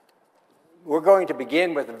We're going to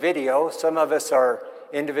begin with a video. Some of us are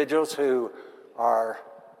individuals who are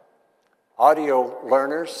audio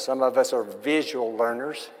learners. Some of us are visual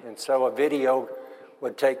learners. And so a video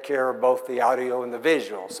would take care of both the audio and the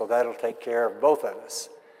visual. So that'll take care of both of us.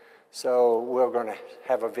 So we're going to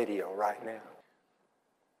have a video right now.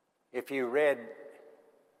 If you read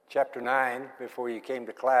chapter 9 before you came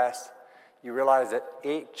to class, you realize that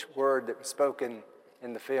each word that was spoken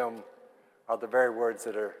in the film are the very words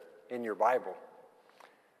that are in your Bible.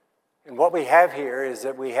 And what we have here is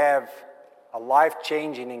that we have a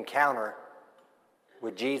life-changing encounter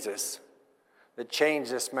with Jesus that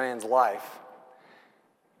changed this man's life.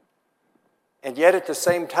 And yet at the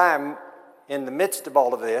same time, in the midst of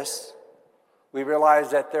all of this, we realize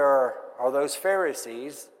that there are those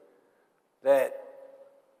Pharisees that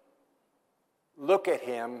look at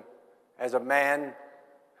him as a man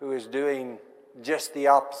who is doing just the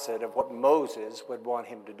opposite of what Moses would want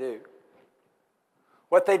him to do.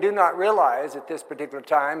 What they do not realize at this particular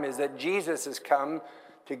time is that Jesus has come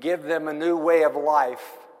to give them a new way of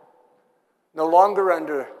life, no longer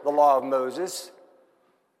under the law of Moses,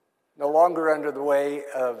 no longer under the way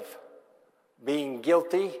of being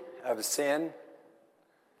guilty of sin.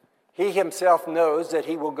 He himself knows that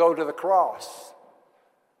he will go to the cross.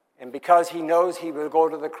 And because he knows he will go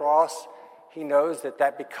to the cross, he knows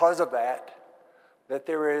that because of that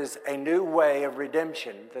there is a new way of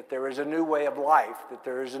redemption, that there is a new way of life, that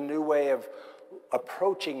there is a new way of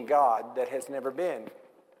approaching God that has never been.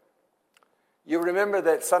 You remember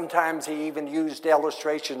that sometimes he even used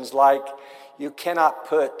illustrations like you cannot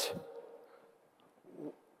put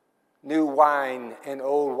new wine in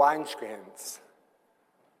old wineskins.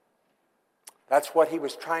 That's what he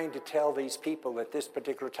was trying to tell these people at this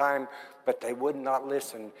particular time, but they would not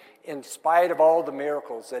listen, in spite of all the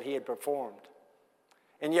miracles that he had performed.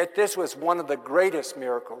 And yet this was one of the greatest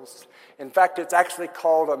miracles. In fact, it's actually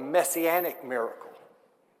called a messianic miracle.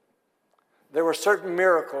 There were certain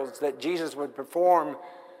miracles that Jesus would perform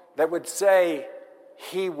that would say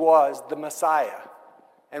he was the Messiah.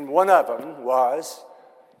 And one of them was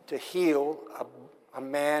to heal a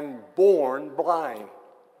man born blind.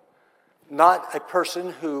 Not a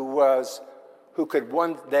person who could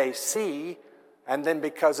one day see, and then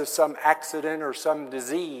because of some accident or some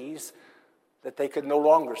disease, that they could no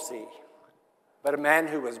longer see, but a man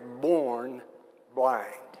who was born blind.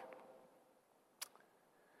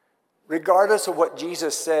 Regardless of what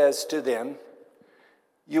Jesus says to them,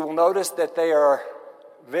 you will notice that they are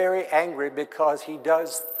very angry because he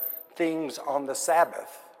does things on the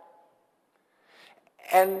Sabbath.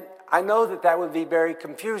 And I know that would be very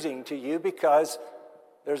confusing to you because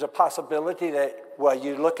there's a possibility that,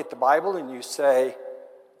 you look at the Bible and you say,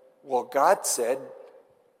 God said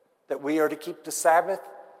that we are to keep the Sabbath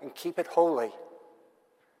and keep it holy.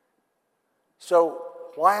 So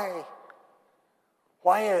why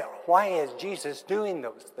is Jesus doing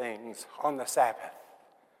those things on the Sabbath?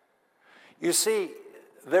 You see,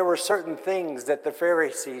 there were certain things that the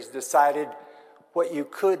Pharisees decided what you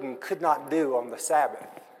could and could not do on the Sabbath.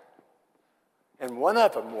 And one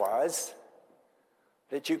of them was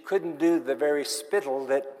that you couldn't do the very spittle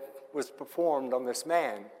that was performed on this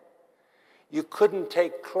man. You couldn't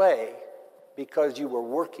take clay because you were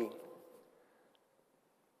working.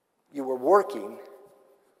 You were working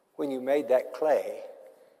when you made that clay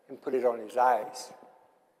and put it on his eyes.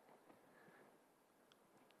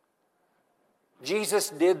 Jesus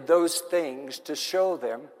did those things to show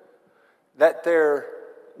them that their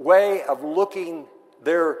way of looking,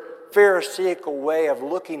 their Pharisaical way of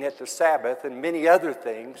looking at the Sabbath and many other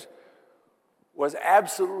things was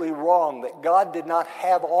absolutely wrong, that God did not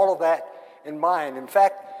have all of that in mind. In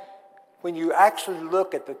fact, when you actually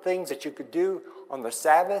look at the things that you could do on the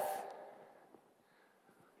Sabbath,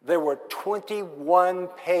 there were 21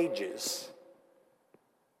 pages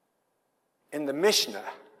in the Mishnah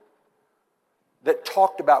that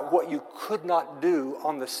talked about what you could not do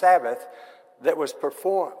on the Sabbath that was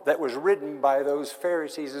written by those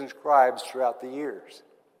Pharisees and scribes throughout the years.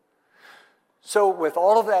 So with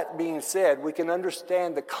all of that being said, we can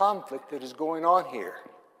understand the conflict that is going on here.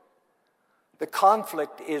 The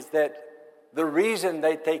conflict is that the reason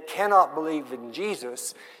that they cannot believe in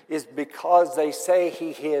Jesus is because they say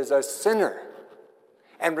he is a sinner,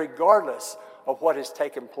 and regardless of what has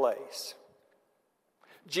taken place.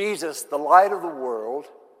 Jesus, the light of the world,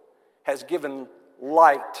 has given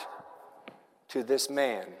light to this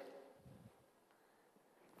man,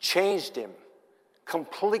 changed him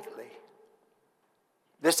completely.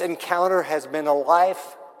 This encounter has been a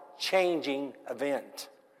life-changing event.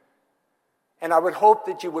 And I would hope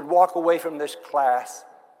that you would walk away from this class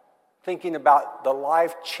thinking about the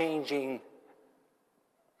life-changing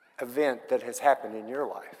event that has happened in your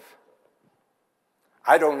life.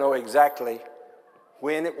 I don't know exactly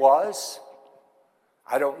when it was.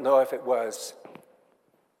 I don't know if it was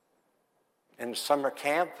in summer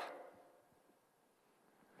camp.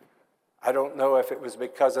 I don't know if it was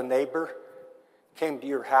because a neighbor came to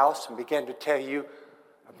your house and began to tell you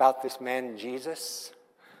about this man Jesus.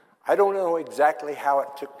 I don't know exactly how it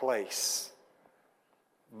took place,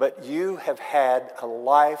 but you have had a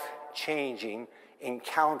life-changing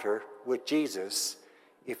encounter with Jesus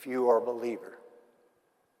if you are a believer.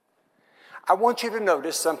 I want you to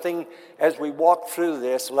notice something as we walk through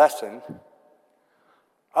this lesson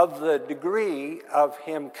of the degree of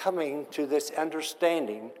him coming to this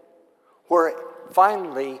understanding where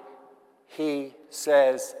finally he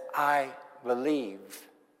says, I believe,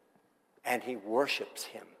 and he worships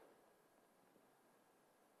him.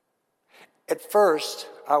 At first,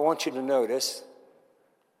 I want you to notice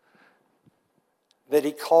that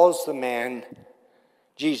he calls the man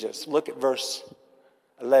Jesus. Look at verse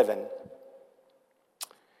 11.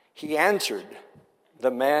 He answered,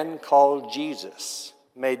 the man called Jesus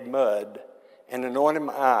made mud and anointed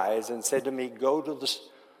my eyes and said to me, go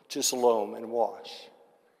to Siloam and wash.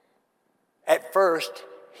 At first,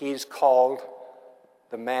 he's called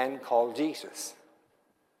the man called Jesus.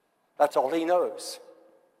 That's all he knows.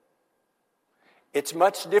 It's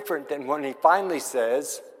much different than when he finally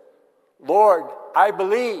says, Lord, I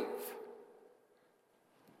believe,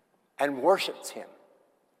 and worships him.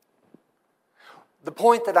 The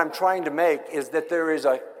point that I'm trying to make is that there is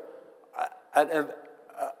a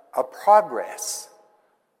progress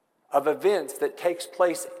of events that takes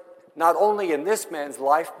place not only in this man's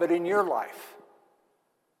life, but in your life.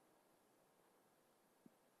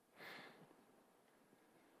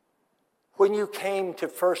 When you came to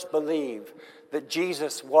first believe that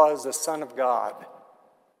Jesus was the Son of God,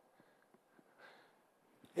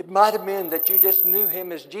 it might have been that you just knew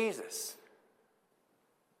him as Jesus.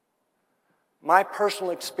 My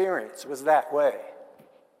personal experience was that way.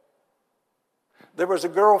 There was a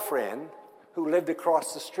girlfriend who lived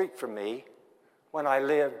across the street from me when I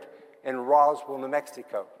lived in Roswell, New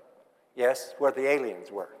Mexico. Yes, where the aliens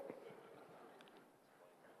were.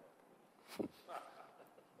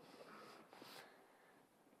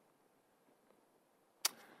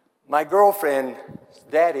 My girlfriend's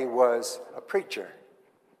daddy was a preacher.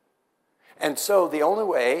 And so the only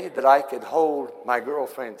way that I could hold my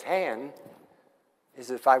girlfriend's hand is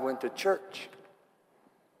if I went to church.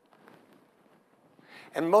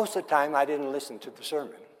 And most of the time, I didn't listen to the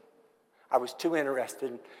sermon. I was too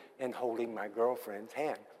interested in holding my girlfriend's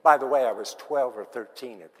hand. By the way, I was 12 or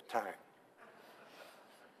 13 at the time.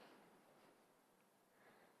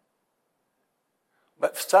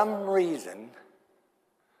 But for some reason,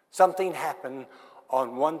 something happened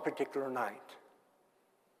on one particular night.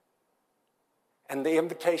 And the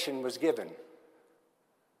invitation was given.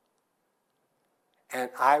 And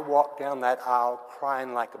I walked down that aisle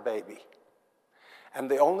crying like a baby. And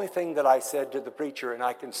the only thing that I said to the preacher, and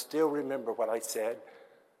I can still remember what I said,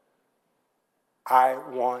 I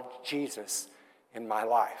want Jesus in my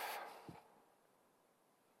life.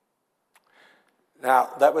 Now,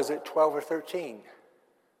 that was at 12 or 13.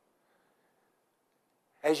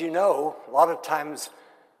 As you know, a lot of times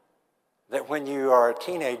that when you are a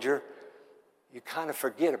teenager, you kind of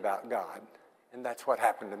forget about God. And that's what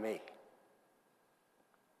happened to me.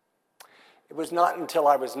 It was not until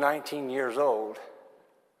I was 19 years old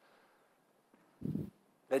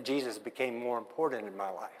that Jesus became more important in my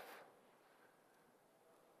life.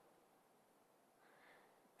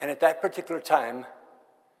 And at that particular time,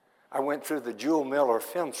 I went through the Jewel Miller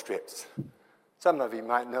film strips. Some of you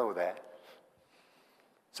might know that.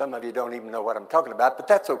 Some of you don't even know what I'm talking about, but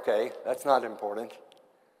that's okay. That's not important.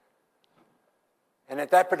 And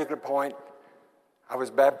at that particular point, I was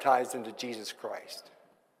baptized into Jesus Christ.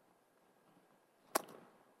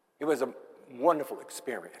 It was a wonderful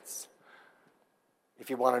experience. If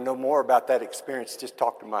you want to know more about that experience, just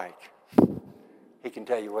talk to Mike. He can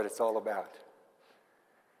tell you what it's all about.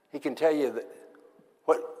 He can tell you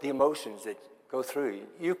what the emotions that go through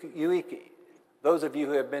you. Those of you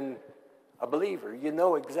who have been a believer, you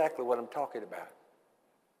know exactly what I'm talking about.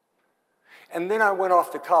 And then I went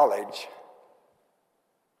off to college.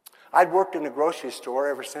 I'd worked in a grocery store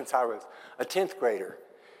ever since I was a 10th grader.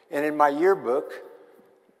 And in my yearbook,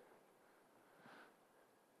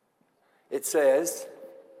 it says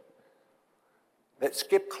that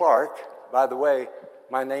Skip Clark, by the way,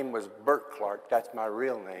 my name was Bert Clark. That's my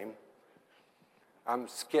real name. I'm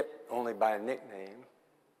Skip only by a nickname.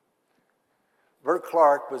 Bert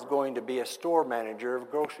Clark was going to be a store manager of a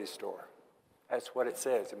grocery store. That's what it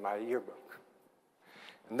says in my yearbook.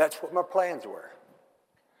 And that's what my plans were.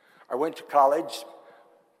 I went to college,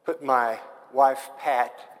 put my wife,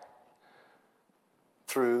 Pat,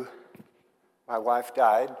 through. My wife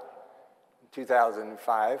died in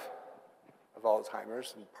 2005 of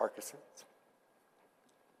Alzheimer's and Parkinson's.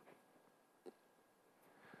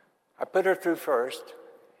 I put her through first,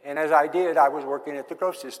 and as I did, I was working at the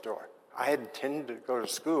grocery store. I had intended to go to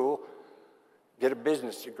school, get a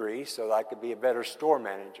business degree so that I could be a better store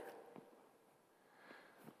manager.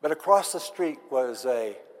 But across the street was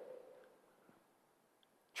a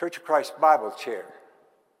Church of Christ Bible chair.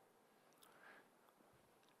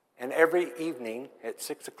 And every evening at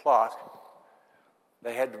 6 o'clock,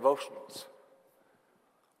 they had devotionals.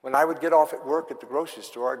 When I would get off at work at the grocery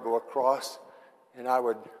store, I'd go across and I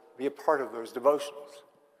would be a part of those devotionals.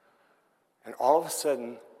 And all of a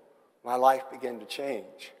sudden, my life began to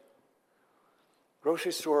change.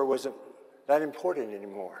 Grocery store wasn't that important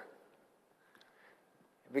anymore.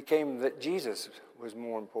 It became that Jesus was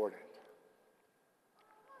more important.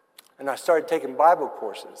 And I started taking Bible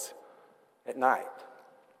courses at night.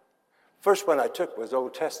 First one I took was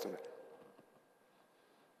Old Testament.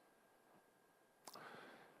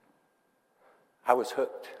 I was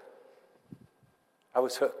hooked.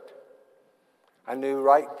 I knew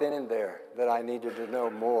right then and there that I needed to know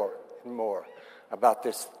more and more about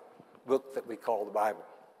this book that we call the Bible.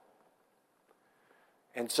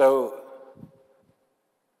 And so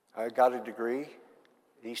I got a degree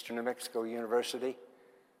at Eastern New Mexico University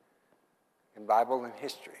in Bible and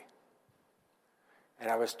history. And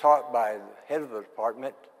I was taught by the head of the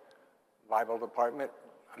department, Bible department,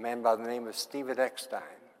 a man by the name of Stephen Eckstein.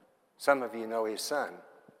 Some of you know his son,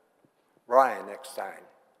 Brian Eckstein.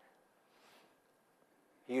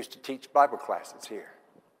 He used to teach Bible classes here.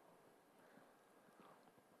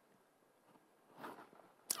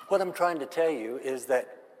 What I'm trying to tell you is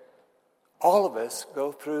that all of us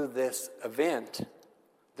go through this event,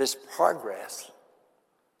 this progress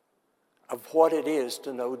of what it is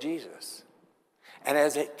to know Jesus. And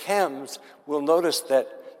as it comes, we'll notice that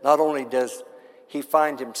not only does he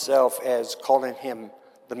find himself as calling him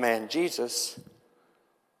the man Jesus,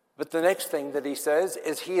 but the next thing that he says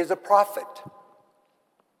is he is a prophet.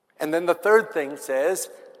 And then the third thing says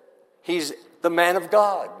he's the man of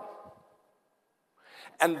God.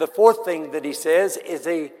 And the fourth thing that he says is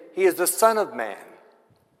he is the Son of Man,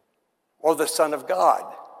 or the Son of God.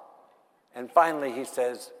 And finally he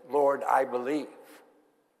says, Lord, I believe.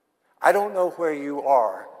 I don't know where you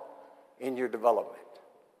are in your development.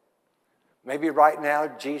 Maybe right now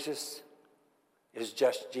Jesus is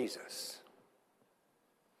just Jesus.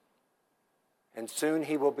 And soon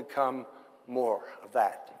he will become more of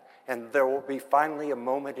that. And there will be finally a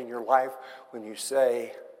moment in your life when you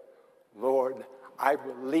say, Lord, I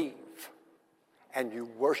believe, and you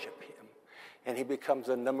worship him, and he becomes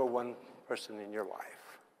the number one person in your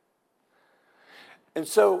life. And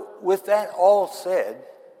so with that all said,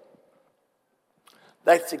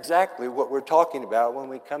 that's exactly what we're talking about when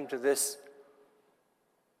we come to this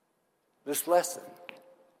lesson,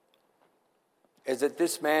 is that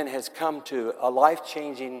this man has come to a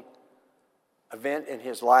life-changing event in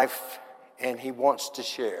his life, and he wants to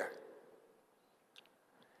share.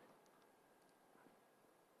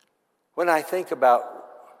 When I think about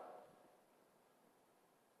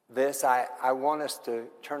this, I want us to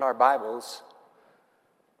turn our Bibles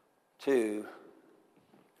to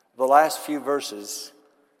the last few verses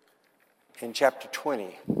in chapter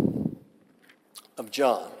 20 of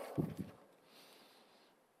John.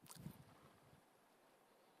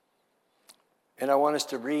 And I want us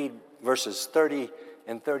to read verses 30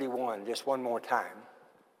 and 31 just one more time.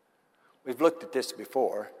 We've looked at this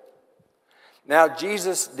before. Now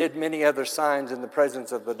Jesus did many other signs in the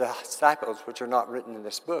presence of the disciples, which are not written in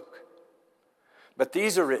this book. But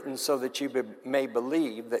these are written so that you may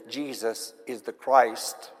believe that Jesus is the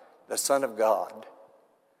Christ, the Son of God,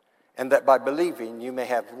 and that by believing you may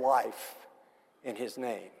have life in his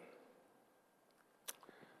name.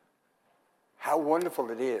 How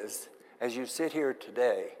wonderful it is, as you sit here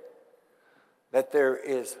today, that there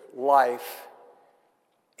is life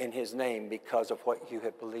in his name because of what you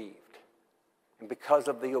have believed and because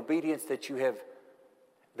of the obedience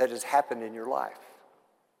that has happened in your life.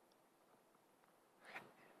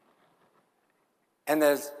 And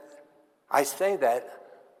as I say that,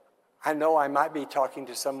 I know I might be talking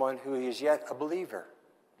to someone who is yet a believer.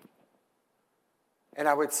 And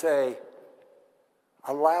I would say,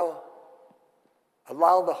 allow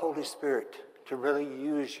the Holy Spirit to really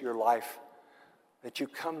use your life, that you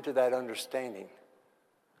come to that understanding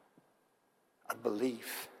of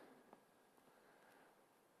belief.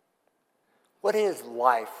 What is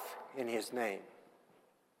life in his name?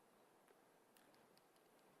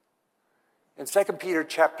 In 2 Peter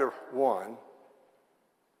chapter 1,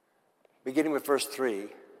 beginning with verse 3,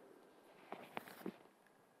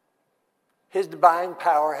 His divine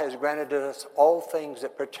power has granted us all things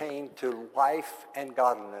that pertain to life and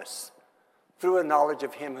godliness through a knowledge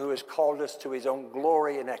of Him who has called us to His own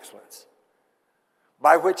glory and excellence,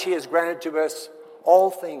 by which He has granted to us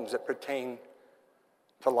all things that pertain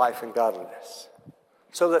to life and godliness,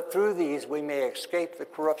 so that through these we may escape the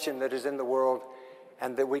corruption that is in the world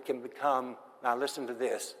and that we can become, now listen to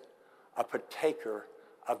this, a partaker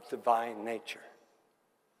of divine nature.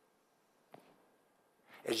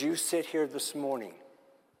 As you sit here this morning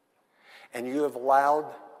and you have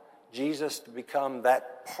allowed Jesus to become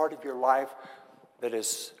that part of your life that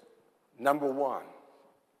is number one,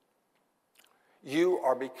 you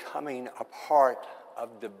are becoming a part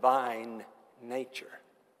of divine nature.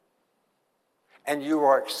 And you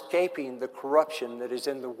are escaping the corruption that is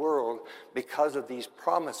in the world because of these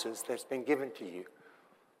promises that's been given to you.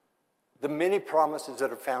 The many promises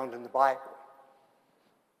that are found in the Bible.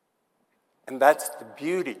 And that's the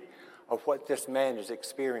beauty of what this man is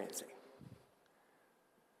experiencing.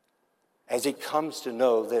 As he comes to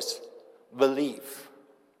know this belief.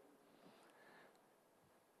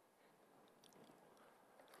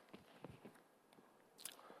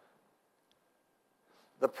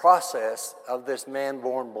 The process of this man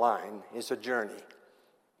born blind is a journey.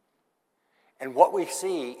 And what we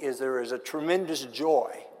see is there is a tremendous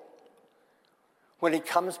joy when he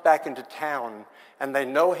comes back into town and they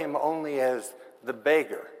know him only as the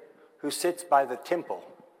beggar who sits by the temple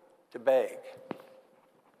to beg.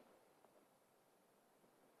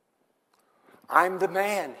 I'm the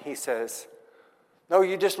man, he says. No,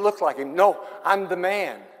 you just look like him. No, I'm the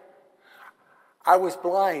man. I was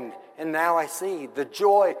blind, and now I see the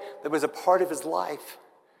joy that was a part of his life.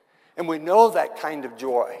 And we know that kind of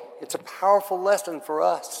joy. It's a powerful lesson for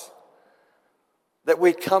us that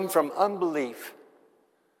we come from unbelief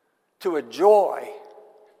to a joy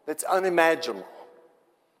that's unimaginable.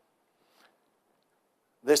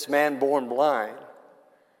 This man born blind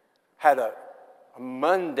had a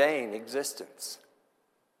mundane existence,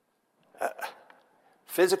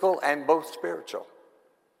 physical and both spiritual.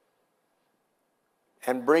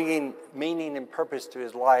 And bringing meaning and purpose to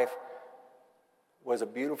his life was a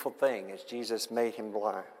beautiful thing as Jesus made him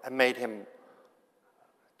blind and made him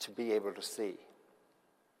to be able to see.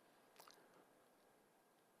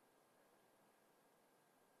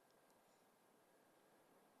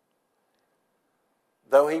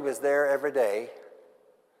 Though he was there every day,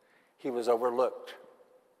 he was overlooked.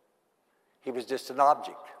 He was just an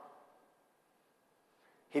object.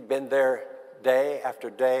 He'd been there day after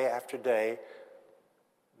day after day,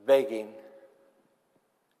 begging,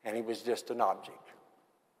 and he was just an object.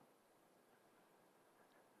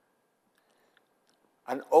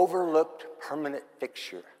 An overlooked permanent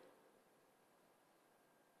fixture.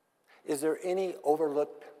 Is there any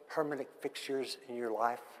overlooked permanent fixtures in your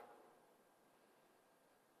life?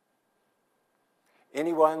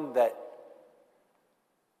 Anyone that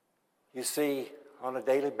you see on a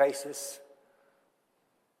daily basis,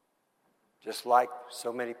 just like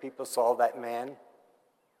so many people saw that man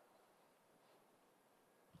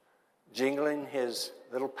jingling his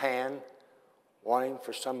little pan, wanting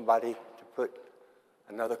for somebody to put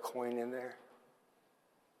another coin in there?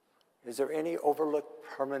 Is there any overlooked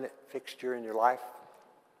permanent fixture in your life?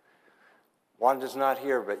 Wanda's not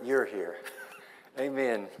here, but you're here.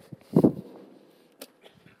 Amen.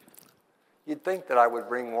 You'd think that I would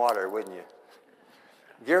bring water, wouldn't you?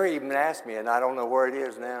 Gary even asked me, and I don't know where it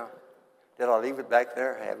is now. Did I leave it back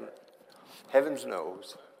there? I haven't. Heavens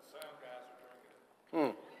knows.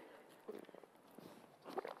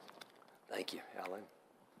 Thank you, Alan.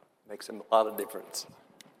 Makes a lot of difference.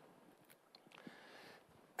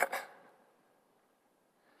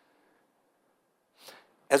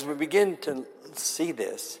 As we begin to see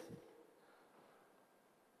this,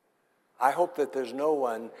 I hope that there's no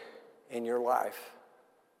one in your life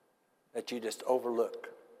that you just overlook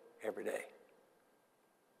every day.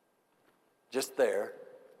 Just there.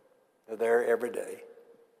 They're there every day.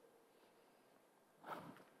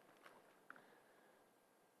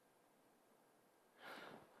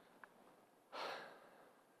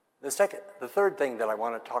 The third thing that I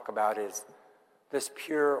want to talk about is this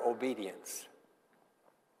pure obedience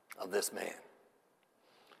of this man.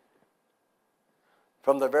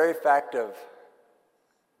 From the very fact of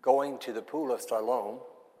going to the pool of Siloam,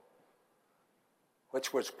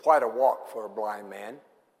 which was quite a walk for a blind man,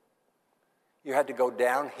 you had to go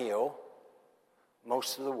downhill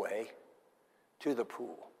most of the way to the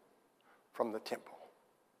pool from the temple.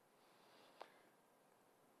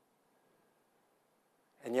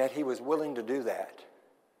 And yet he was willing to do that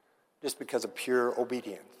just because of pure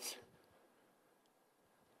obedience.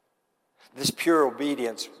 This pure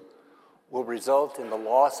obedience will result in the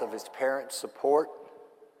loss of his parents' support.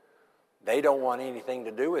 They don't want anything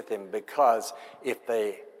to do with him because if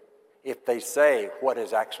they say what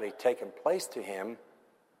has actually taken place to him,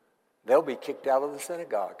 they'll be kicked out of the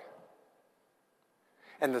synagogue.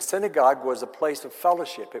 And the synagogue was a place of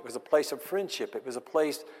fellowship. It was a place of friendship. It was a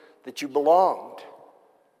place that you belonged.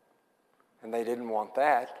 And they didn't want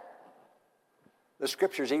that. The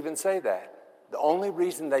scriptures even say that. The only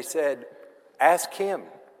reason they said, ask him.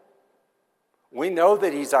 We know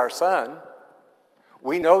that he's our son.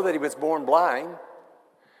 We know that he was born blind.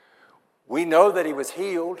 We know that he was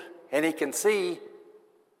healed and he can see,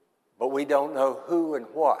 but we don't know who and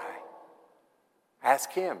why.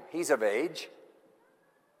 Ask him. He's of age.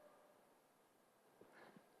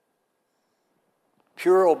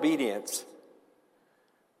 Pure obedience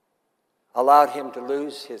allowed him to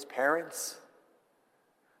lose his parents,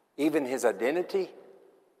 even his identity,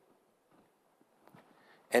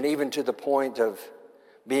 and even to the point of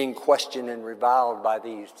being questioned and reviled by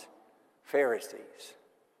these Pharisees.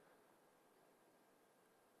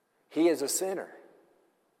 He is a sinner.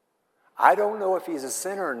 I don't know if he's a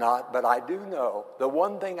sinner or not, but I do know, the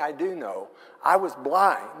one thing I do know, I was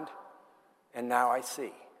blind and now I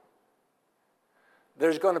see.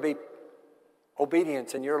 There's going to be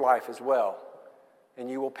obedience in your life as well, and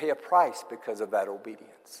you will pay a price because of that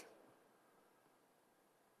obedience.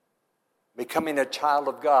 Becoming a child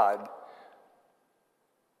of God,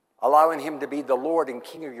 allowing him to be the Lord and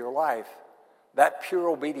King of your life, that pure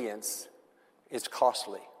obedience is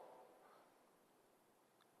costly.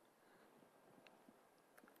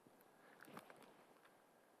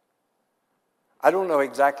 I don't know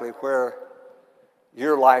exactly where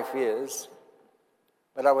your life is,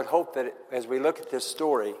 but I would hope that as we look at this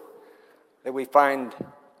story, that we find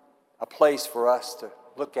a place for us to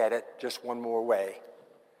look at it just one more way.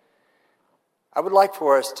 I would like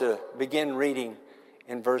for us to begin reading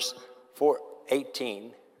in verse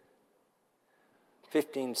 16.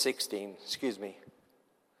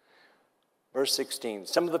 Verse 16.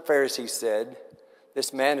 Some of the Pharisees said,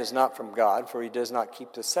 "This man is not from God, for he does not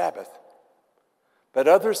keep the Sabbath." But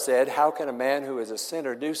others said, "How can a man who is a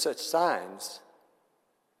sinner do such signs?"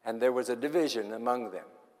 And there was a division among them.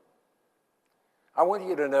 I want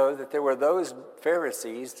you to know that there were those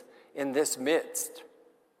Pharisees in this midst,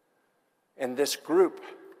 in this group,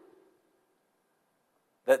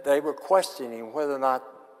 that they were questioning whether or not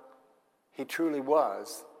he truly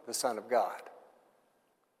was the Son of God.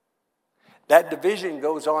 That division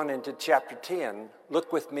goes on into chapter 10.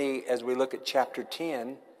 Look with me as we look at chapter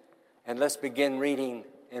 10, and let's begin reading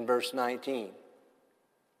in verse 19.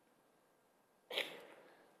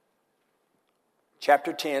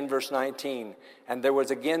 Chapter 10, verse 19. And there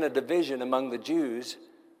was again a division among the Jews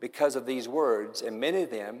because of these words, and many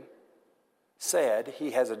of them said,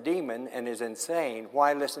 "He has a demon and is insane.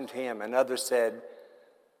 Why listen to him?" And others said,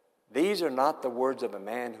 "These are not the words of a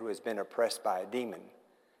man who has been oppressed by a demon.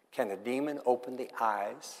 Can a demon open the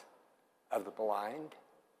eyes of the blind?"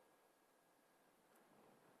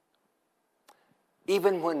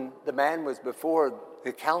 Even when the man was before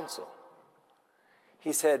the council,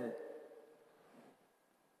 he said,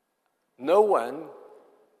 "No one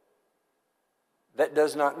that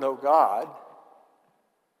does not know God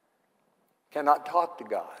cannot talk to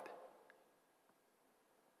God."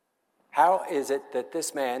 How is it that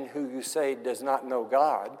this man who you say does not know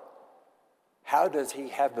God, how does he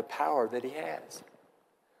have the power that he has?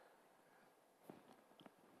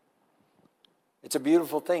 It's a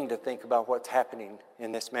beautiful thing to think about what's happening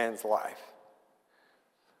in this man's life.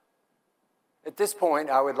 At this point,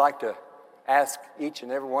 I would like to ask each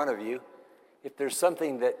and every one of you if there's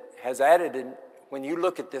something that has added in when you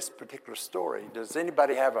look at this particular story. Does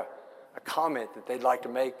anybody have a comment that they'd like to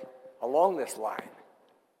make along this line?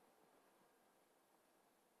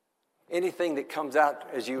 Anything that comes out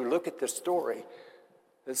as you look at this story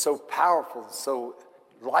that's so powerful, so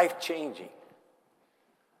life-changing?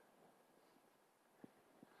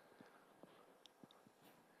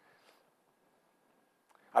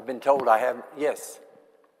 I've been told I haven't. Yes.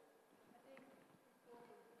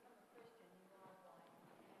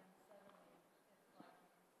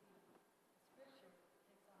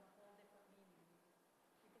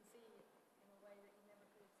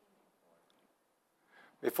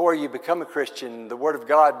 Before you become a Christian, the Word of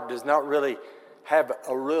God does not really have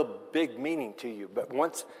a real big meaning to you. But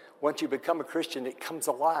once you become a Christian, it comes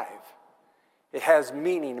alive. It has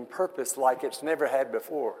meaning and purpose like it's never had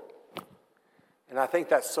before. And I think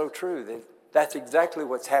that's so true. That's exactly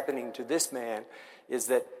what's happening to this man is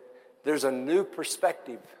that there's a new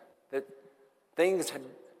perspective, that things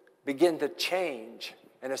begin to change,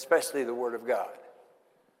 and especially the Word of God.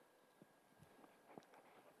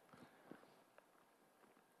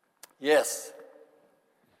 Yes.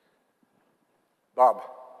 Bob.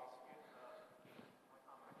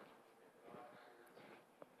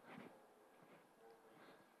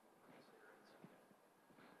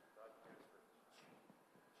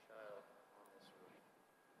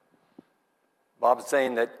 Bob is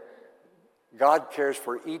saying that God cares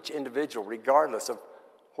for each individual regardless of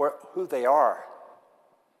who they are.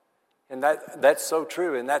 And that's so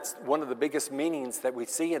true, and that's one of the biggest meanings that we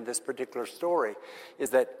see in this particular story, is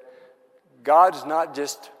that God's not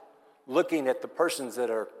just looking at the persons that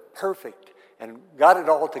are perfect and got it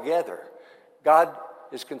all together. God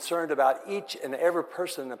is concerned about each and every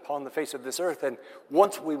person upon the face of this earth, and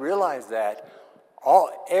once we realize that,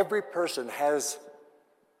 every person has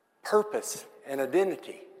purpose and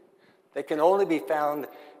identity that can only be found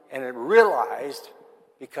and realized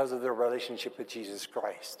because of their relationship with Jesus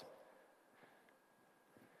Christ.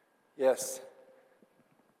 Yes.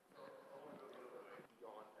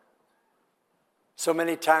 So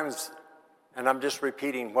many times, and I'm just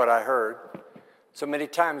repeating what I heard, so many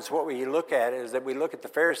times what we look at is that we look at the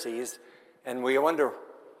Pharisees and we wonder,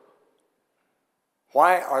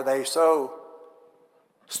 why are they so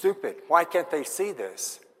stupid? Why can't they see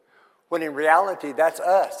this? When in reality, that's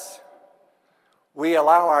us. We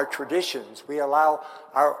allow our traditions, we allow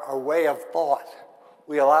our way of thought,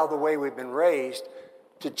 we allow the way we've been raised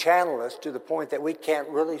to channel us to the point that we can't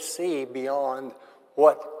really see beyond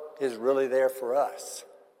what is really there for us.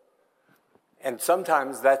 And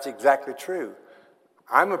sometimes that's exactly true.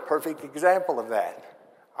 I'm a perfect example of that.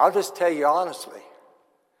 I'll just tell you honestly,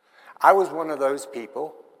 I was one of those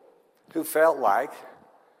people who felt like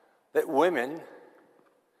that women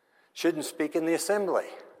shouldn't speak in the assembly.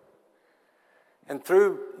 And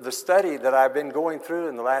through the study that I've been going through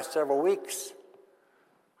in the last several weeks,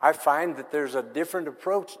 I find that there's a different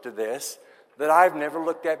approach to this that I've never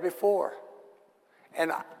looked at before.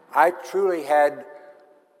 And I truly had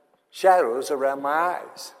shadows around my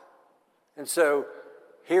eyes. And so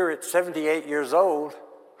here at 78 years old,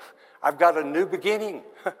 I've got a new beginning.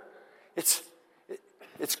 It's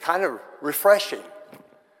kind of refreshing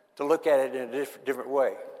to look at it in a different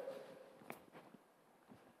way.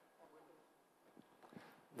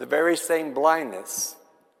 The very same blindness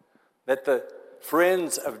that the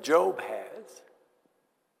friends of Job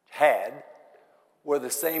had were the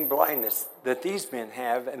same blindness that these men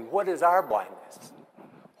have. And what is our blindness?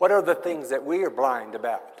 What are the things that we are blind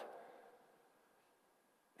about?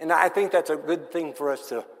 And I think that's a good thing for us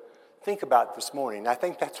to think about this morning. I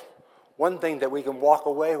think that's one thing that we can walk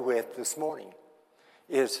away with this morning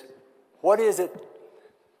is, what is it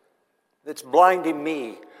that's blinding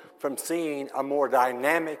me from seeing a more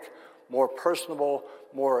dynamic, more personable,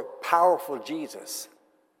 more powerful Jesus?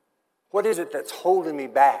 What is it that's holding me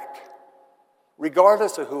back?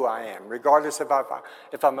 Regardless of who I am, regardless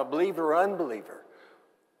if I'm a believer or unbeliever,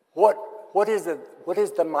 what is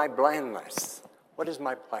my blindness? What is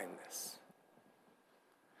my blindness?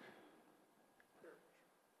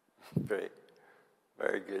 Very,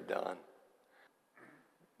 very good, Don.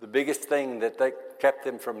 The biggest thing that kept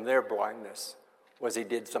them from their blindness was he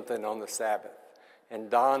did something on the Sabbath. And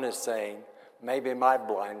Don is saying, maybe my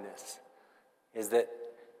blindness is that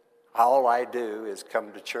all I do is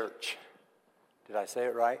come to church. Did I say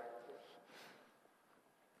it right?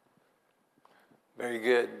 Very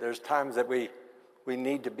good. There's times that we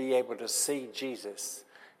need to be able to see Jesus.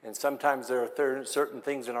 And sometimes there are certain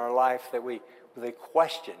things in our life that they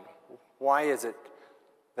question. Why is it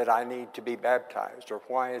that I need to be baptized? Or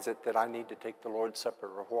why is it that I need to take the Lord's Supper?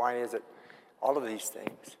 Or why is it all of these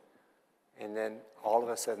things? And then all of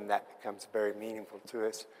a sudden that becomes very meaningful to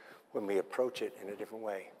us when we approach it in a different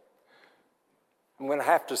way. I'm going to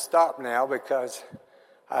have to stop now because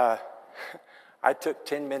I took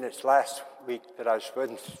 10 minutes last week that I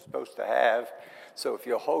wasn't supposed to have. So if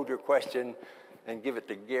you'll hold your question and give it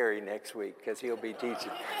to Gary next week, because he'll be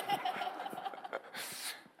teaching.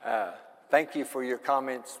 Thank you for your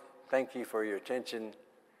comments. Thank you for your attention.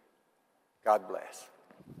 God bless.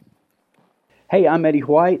 Hey, I'm Eddie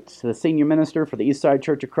White, the Senior Minister for the Eastside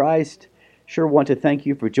Church of Christ. Sure want to thank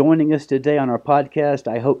you for joining us today on our podcast.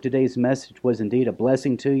 I hope today's message was indeed a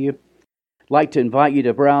blessing to you. I'd like to invite you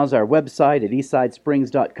to browse our website at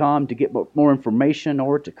eastsidesprings.com to get more information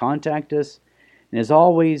or to contact us. And as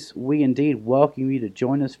always, we indeed welcome you to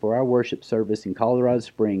join us for our worship service in Colorado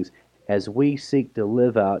Springs as we seek to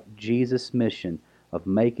live out Jesus' mission of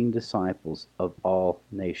making disciples of all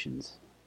nations.